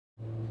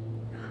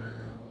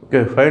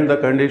Okay, find the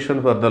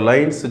condition for the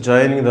lines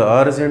joining the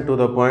origin to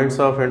the points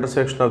of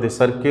intersection of the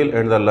circle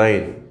and the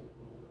line.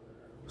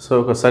 So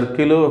ఒక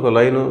circle ఒక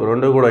line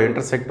రెండు కూడా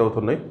intersect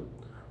అవుతున్నాయి.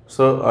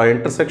 So ఆ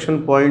intersection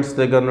points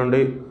దగ్గర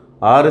నుండి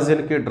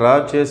ఆరిజిన్కి draw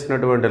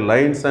చేసినటువంటి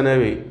lines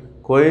అనేవి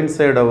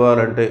కోయిన్సైడ్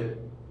అవ్వాలంటే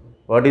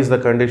what is the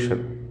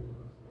condition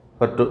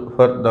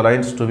for the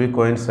lines to be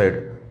coincide?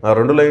 ఆ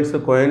రెండు లైన్స్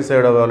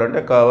కోయిన్సైడ్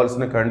అవ్వాలంటే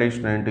కావాల్సిన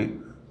కండిషన్ ఏంటి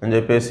అని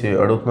చెప్పేసి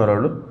అడుగుతున్నారు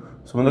వాళ్ళు.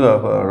 సో ముందుగా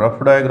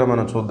రఫ్ డయాగ్రామ్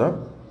మనం చూద్దాం.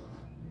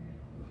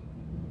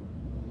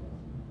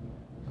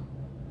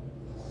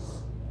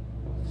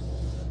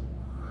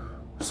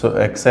 So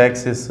X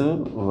axis,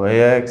 why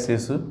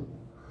axis,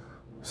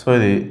 so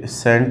ఇది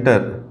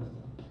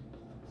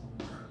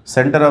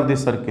centre of the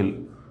circle.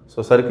 So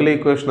circle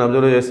equation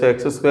observe చేస్తే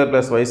X square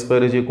plus y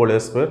square is equal A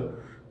square.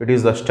 It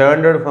is the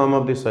standard form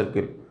of the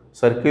circle.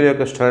 Circle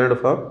యొక్క standard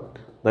form.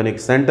 దానికి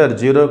centre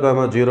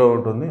 0,0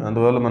 ఉంటుంది.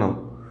 అందువల్ల మనం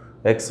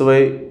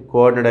XY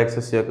coordinate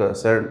axis యొక్క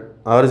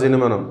origin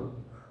మనం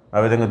ఆ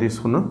విధంగా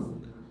తీసుకున్నాం.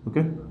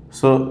 ఓకే,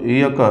 సో ఈ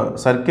యొక్క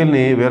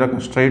సర్కిల్ని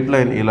వేరొక స్ట్రైట్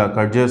లైన్ ఇలా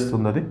కట్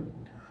చేస్తుంది అది.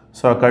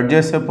 సో ఆ కట్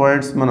చేసే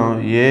పాయింట్స్ మనం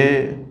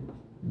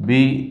AB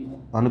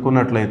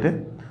అనుకున్నట్లయితే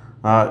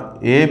ఆ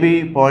AB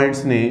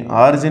పాయింట్స్ని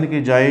ఆరిజిన్కి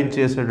జాయిన్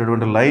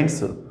చేసేటటువంటి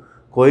లైన్స్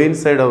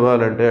కోయిన్సైడ్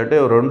అవ్వాలంటే, అంటే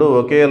రెండు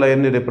ఒకే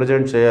లైన్ని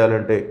రిప్రజెంట్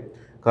చేయాలంటే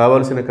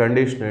కావాల్సిన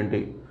కండిషన్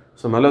ఏంటి?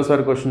 సో మళ్ళీ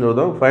క్వశ్చన్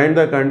చూద్దాం. Find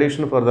the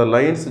condition for the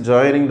lines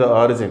joining the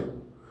origin.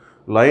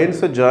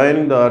 Lines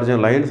joining the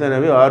origin, lines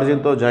అనేవి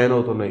ఆరిజిన్తో జాయిన్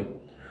అవుతున్నాయి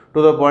to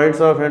the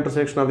points of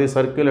intersection of the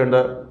circle and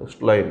the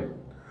line.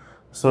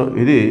 So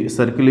ఇది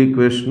circle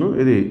equation,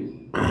 ఇది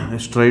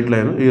straight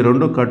line. ఈ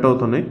రెండు cut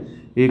అవుతున్నాయి.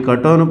 ఈ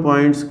cut అవున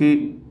పాయింట్స్కి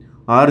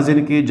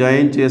ఆరిజిన్కి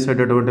join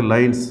చేసేటటువంటి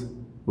లైన్స్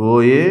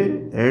OA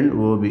అండ్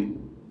OB,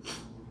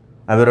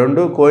 అవి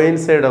రెండు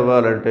కోయిన్సైడ్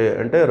అవ్వాలంటే,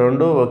 అంటే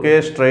రెండు ఒకే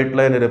స్ట్రైట్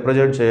లైన్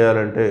రిప్రజెంట్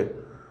చేయాలంటే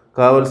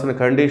కావాల్సిన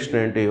కండిషన్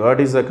ఏంటి?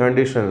 What is the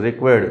condition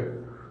required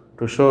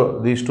to show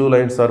these two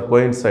lines are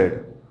coincide?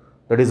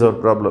 That is our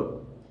problem.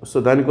 So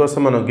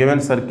దానికోసం మనం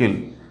గివెన్ సర్కిల్,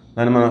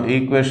 దాన్ని మనం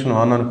ఈక్వేషన్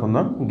 1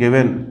 అనుకుందాం.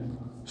 Given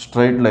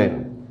straight line,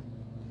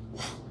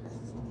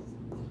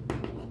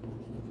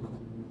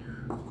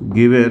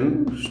 given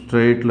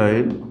straight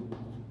line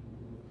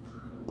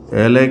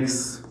LX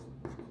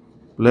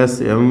plus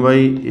MY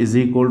is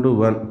equal to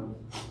 1.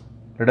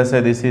 Let us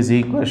say this is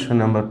equation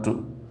number 2.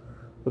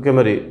 Okay,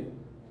 మరి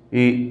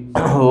ఈ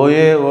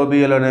OA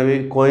OBL అనేవి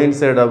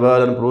coincide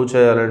అవ్వాలని prove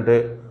చేయాలంటే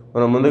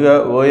మనం ముందుగా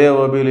OA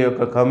OBL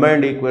యొక్క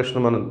కంబైన్డ్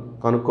ఈక్వేషన్ మనం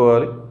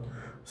కనుక్కోవాలి.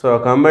 సో ఆ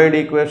combined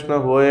equation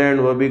of OA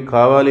and OB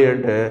కావాలి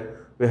అంటే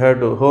we have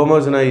to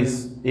homogenize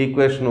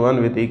equation 1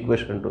 with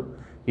equation 2.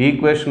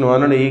 Equation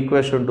 1 అని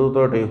ఈక్వేషన్ 2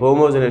 తోటి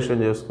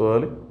హోమోజినేషన్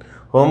చేసుకోవాలి.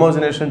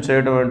 హోమోజినేషన్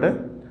చేయడం అంటే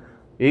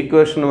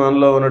ఈక్వేషన్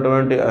 1లో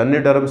ఉన్నటువంటి అన్ని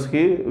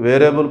టర్మ్స్కి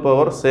వేరియబుల్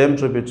పవర్ సేమ్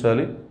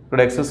చూపించాలి. ఇక్కడ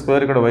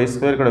x², ఇక్కడ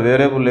y², ఇక్కడ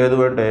వేరియబుల్ లేదు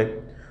అంటే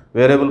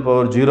వేరియబుల్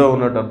పవర్ 0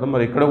 ఉన్నట్టు అర్థం.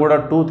 మరి ఇక్కడ కూడా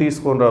 2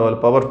 తీసుకొని రావాలి,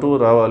 పవర్ 2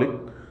 రావాలి.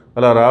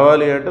 అలా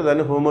రావాలి అంటే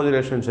దాన్ని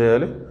హోమోజినేషన్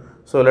చేయాలి.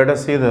 So let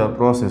us see the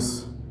process.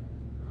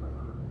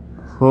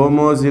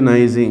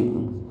 Homogenizing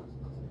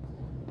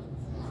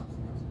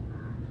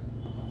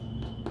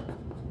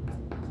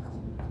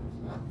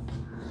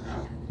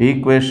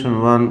equation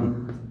 1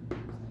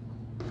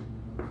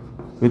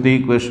 with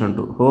equation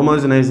 2,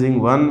 homogenizing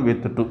 1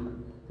 with 2.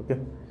 Okay,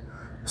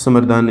 so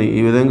మరి దాన్ని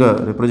ఈ విధంగా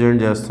రిప్రజెంట్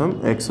చేస్తాం.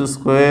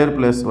 x²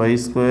 plus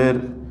y²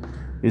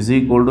 is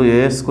equal to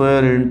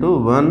a² into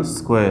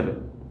 1².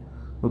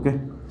 Okay,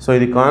 so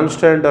ఇది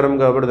కాన్స్టాంట్ టర్మ్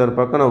కాబట్టి దాని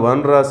పక్కన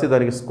 1 రాసి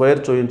దానికి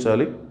స్క్వేర్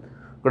చూపించాలి.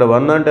 ఇక్కడ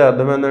 1 అంటే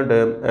అర్థం ఏంటంటే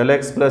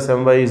LX plus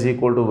MY is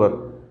equal to 1.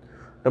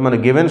 అంటే మన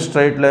given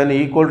straight line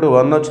equal to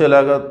 1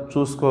 వచ్చేలాగా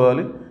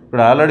చూసుకోవాలి.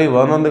 ఇక్కడ ఆల్రెడీ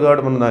 1 ఉంది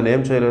కాబట్టి మనం దాన్ని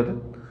ఏం చేయలేదు.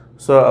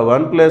 సో ఆ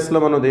 1 ప్లేస్లో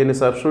మనం దీన్ని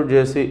సబ్స్టిట్యూట్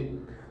చేసి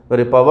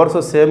మరి పవర్స్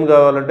సేమ్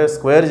కావాలంటే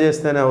స్క్వేర్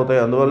చేస్తేనే అవుతాయి.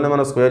 అందువల్లనే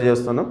మనం స్క్వేర్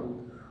చేస్తున్నాం.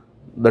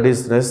 That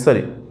is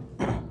necessary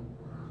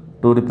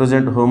to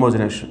represent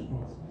హోమోజినేషన్.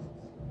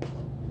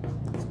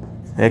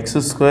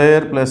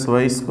 x² plus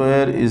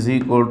y² is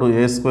equal to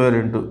a²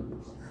 into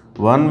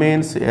 1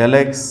 means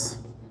LX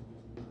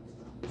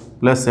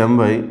plus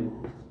MY,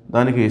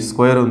 దానికి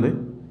స్క్వేర్ ఉంది.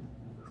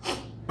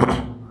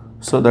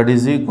 So that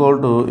is equal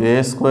to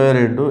a²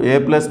 into a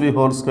plus b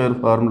whole square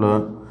formula.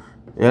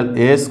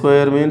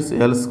 a² means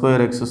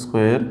L²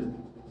 x²,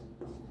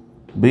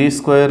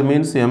 b²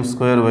 means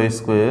m²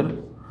 y²,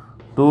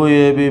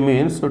 2ab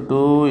means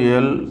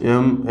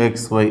 2lm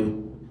xy.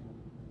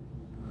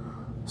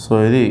 So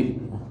ఇది,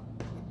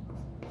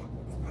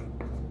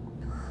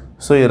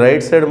 so ఈ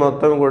right side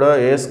మొత్తం కూడా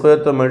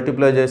a²తో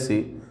multiply చేసి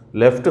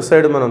left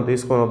side మనం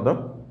తీసుకొని వద్దాం.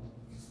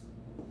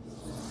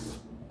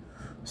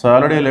 So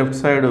already left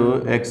side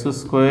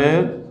x²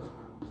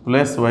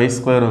 plus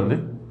y² ఉంది.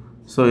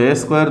 So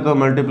a²తో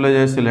multiply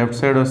చేసి లెఫ్ట్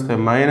సైడ్ వస్తే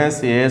minus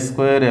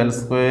a²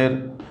 L²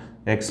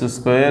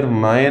 x²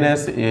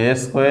 minus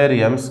a²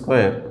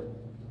 m²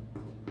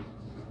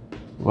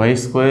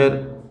 y²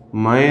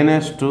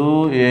 minus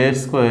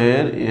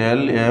 2a²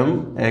 lm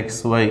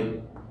xy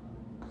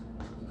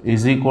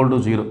is equal to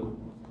 0.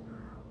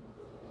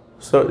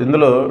 So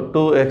ఇందులో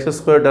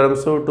 2x²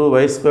 టర్మ్స్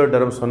 2y²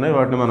 టర్మ్స్ ఉన్నాయి.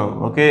 వాటిని మనం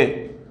ఒకే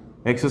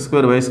x²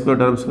 y²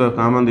 టర్మ్స్గా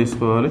common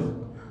తీసుకోవాలి.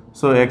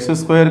 So x²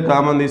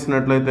 common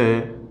తీసినట్లయితే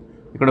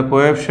ఇక్కడ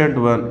coefficient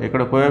 1,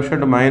 ఇక్కడ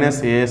coefficient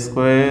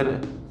 -a²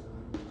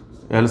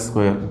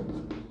 l².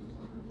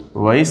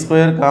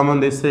 y²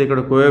 common తీస్తే ఇక్కడ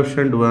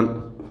coefficient 1,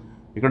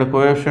 ఇక్కడ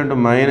coefficient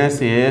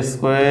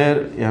 -a²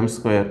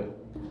 m².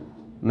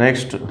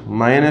 Next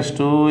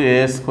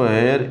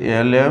 -2a²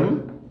 lm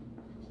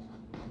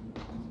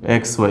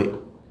xy.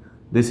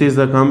 This is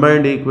the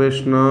combined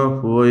equation of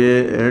OA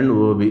and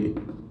OB.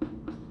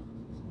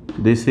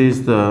 This is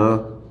the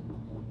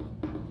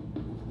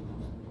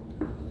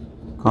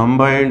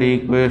combined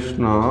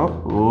equation of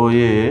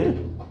OA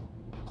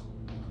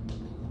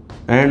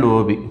and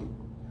OB.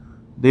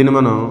 దీన్ని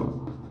మనం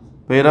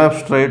pair of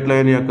straight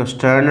line యొక్క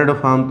standard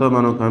ఫామ్తో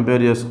మనం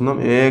compare చేసుకుందాం.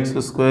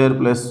 ax²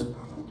 plus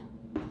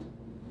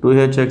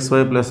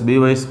 2hxy plus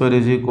by²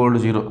 is equal to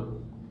 0,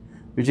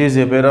 which is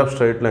a pair of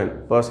straight line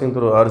passing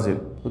through origin.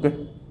 Okay.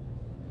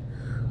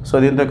 So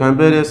దీంతో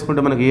compare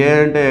చేసుకుంటే మనకి a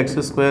అంటే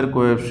x²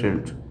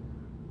 coefficient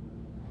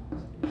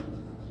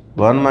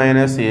 1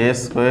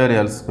 -a²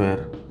 l².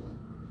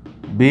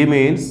 b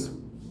means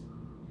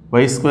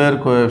y²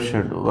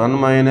 coefficient 1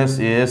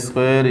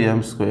 -a²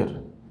 m².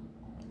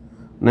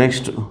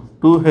 Next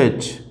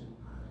 2h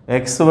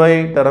xy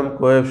term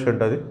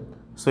coefficient అది.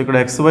 So ఇక్కడ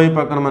xy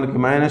పక్కన మనకి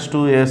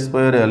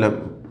 -2a² lm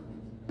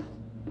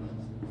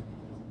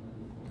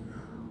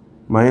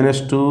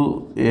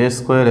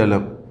 -2a²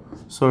 lm.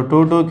 So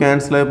 2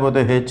 cancel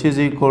అయిపోతే h is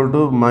equal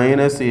to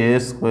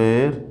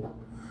 -a²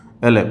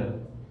 lm.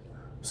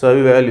 So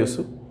అవి values.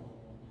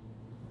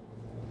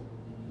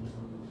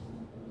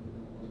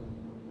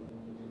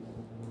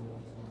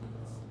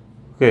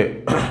 Okay,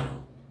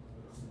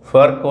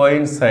 for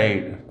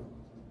coincide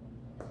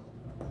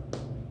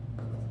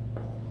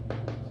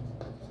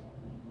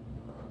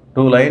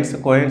two lines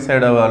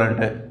coincide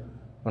అవ్వాలంటే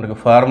మనకి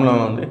formula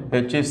ఉంది,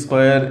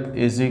 h²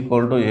 is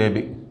equal to ab.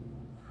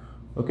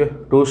 Okay,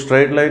 two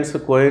straight lines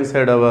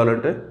coincide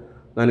అవ్వాలంటే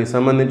దానికి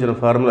సంబంధించిన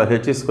formula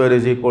h²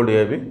 is equal to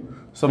ab.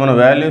 So మన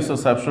values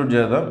substitute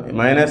చేద్దాం.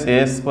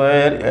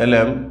 -a²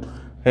 lm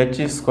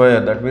h²,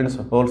 that means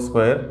whole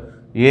square,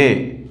 a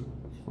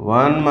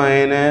 1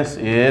 -a²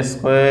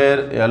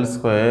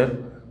 l²,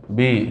 b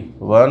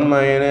 1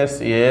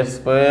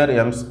 -a²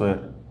 m².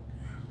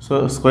 So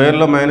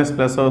స్క్వేర్లో minus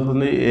plus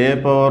అవుతుంది, a⁴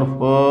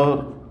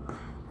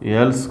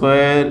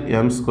 l²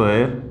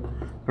 m².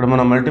 ఇక్కడ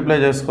మనం multiply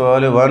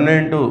చేసుకోవాలి. 1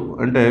 into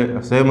అంటే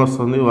సేమ్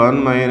వస్తుంది, 1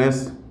 -a²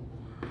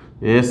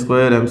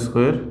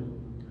 m².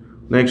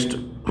 Next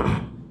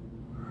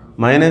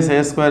 -a²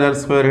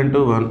 l² into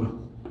 1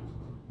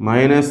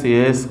 -a²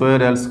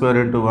 l²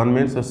 into 1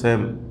 means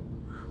same.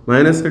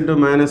 Minus into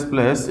minus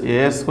plus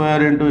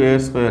a² into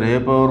a²,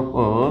 a⁴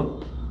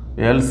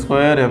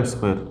 l²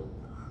 m².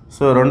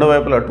 So రెండు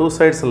వైపులా two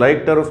sides like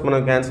terms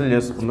మనం cancel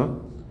చేసుకుందాం.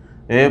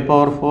 a⁴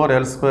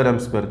 l²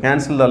 m².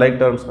 Cancel the like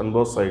terms on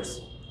both sides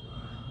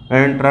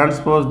and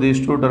transpose these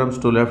two terms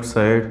to left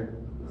side.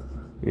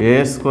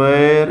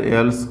 a²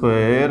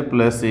 l²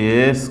 plus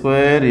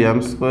a²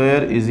 m²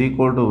 is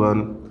equal to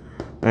 1,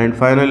 and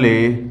finally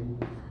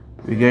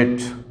we get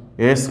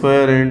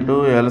a² into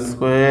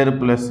l²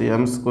 plus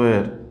m²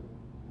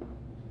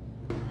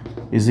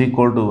 is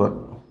equal to 1.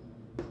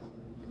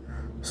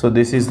 So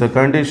this is the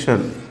condition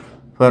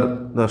for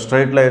the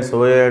straight lines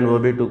OA and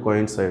OB to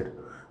coincide.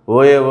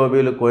 OA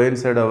OBలు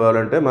coincide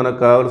అవ్వాలంటే మనకు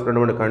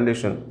కావాల్సినటువంటి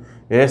condition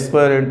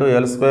a² into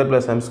l²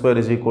 plus m²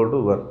 is equal to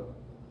 1.